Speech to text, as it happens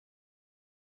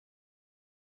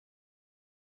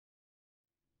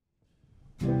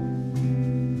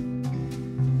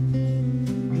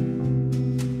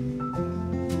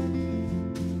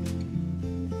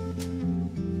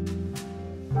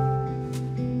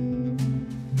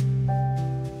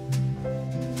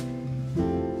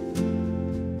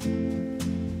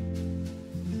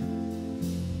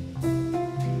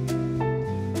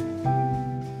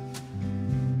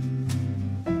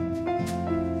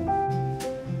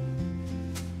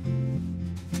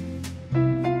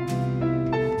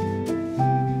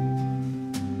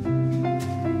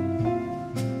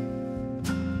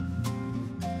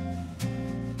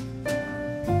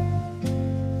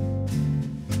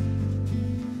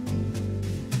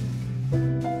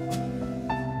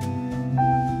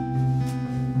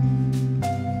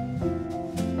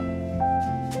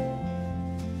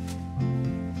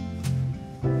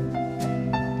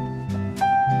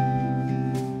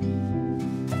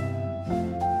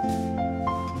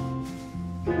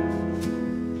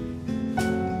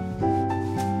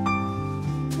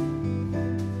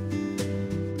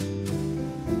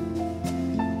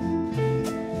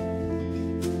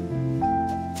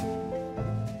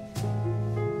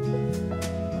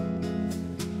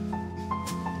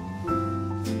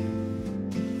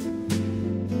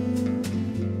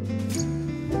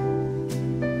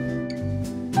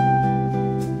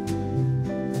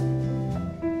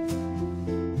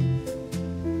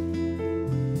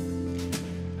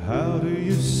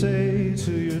say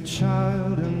to your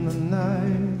child in the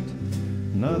night?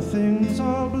 Nothing's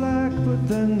all black, but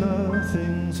then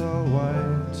nothing's all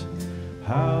white.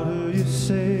 How do you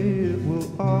say it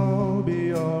will all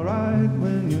be alright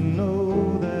when you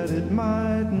know that it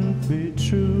mightn't be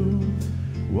true?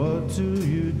 What do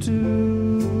you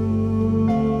do?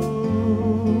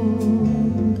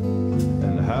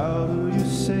 And how do you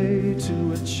say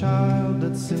to a child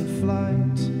that's in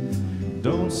flight,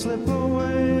 don't slip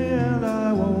away and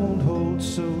I won't hold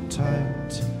so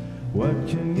tight? What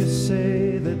can you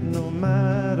say that no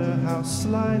matter how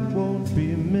slight won't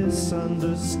be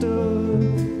misunderstood?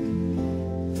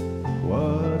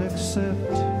 What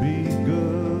except be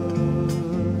good?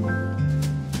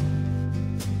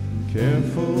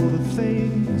 Careful the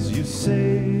things you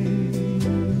say,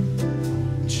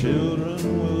 children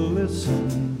will listen.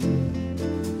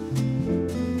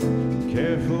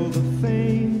 Careful the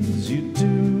things you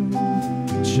do,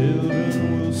 children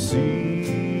will see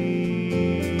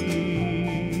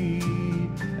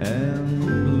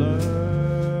and learn.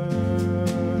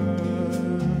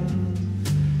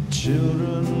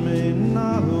 Children may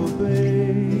not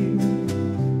obey,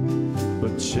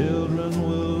 but children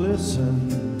will listen.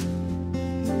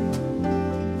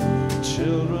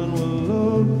 Children will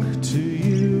look to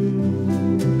you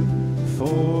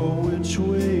for which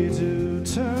way to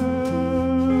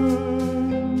turn,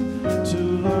 to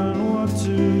learn what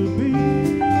to be.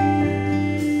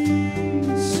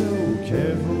 So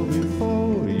careful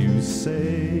before you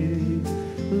say,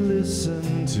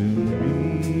 listen to me.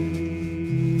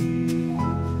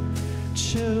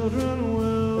 Children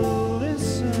will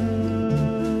listen.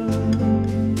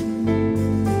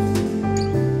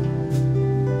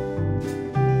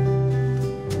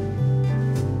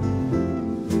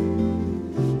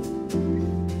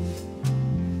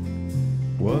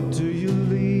 What do you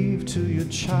leave to your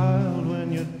child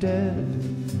when you're dead?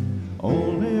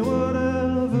 Only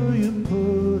whatever you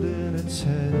put in its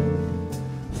head.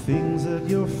 Things that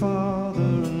your father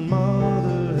and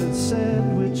mother had said,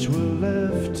 which were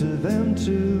left to them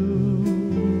too.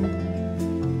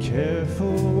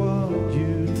 Careful what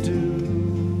you do.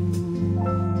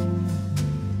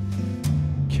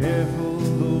 Careful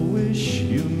the wish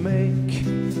you make.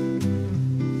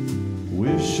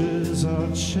 Wishes are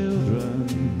children.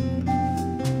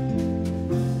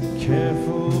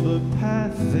 Careful the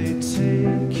path they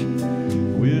take.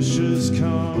 Wishes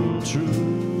come true.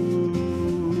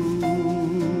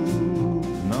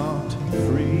 Not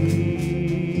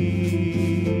free.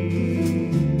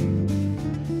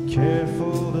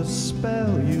 Careful the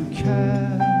spell you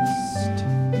cast,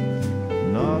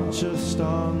 not just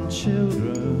on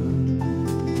children.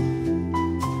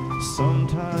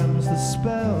 Sometimes the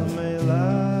spell may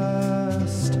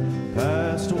last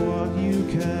past what you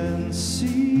can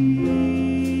see.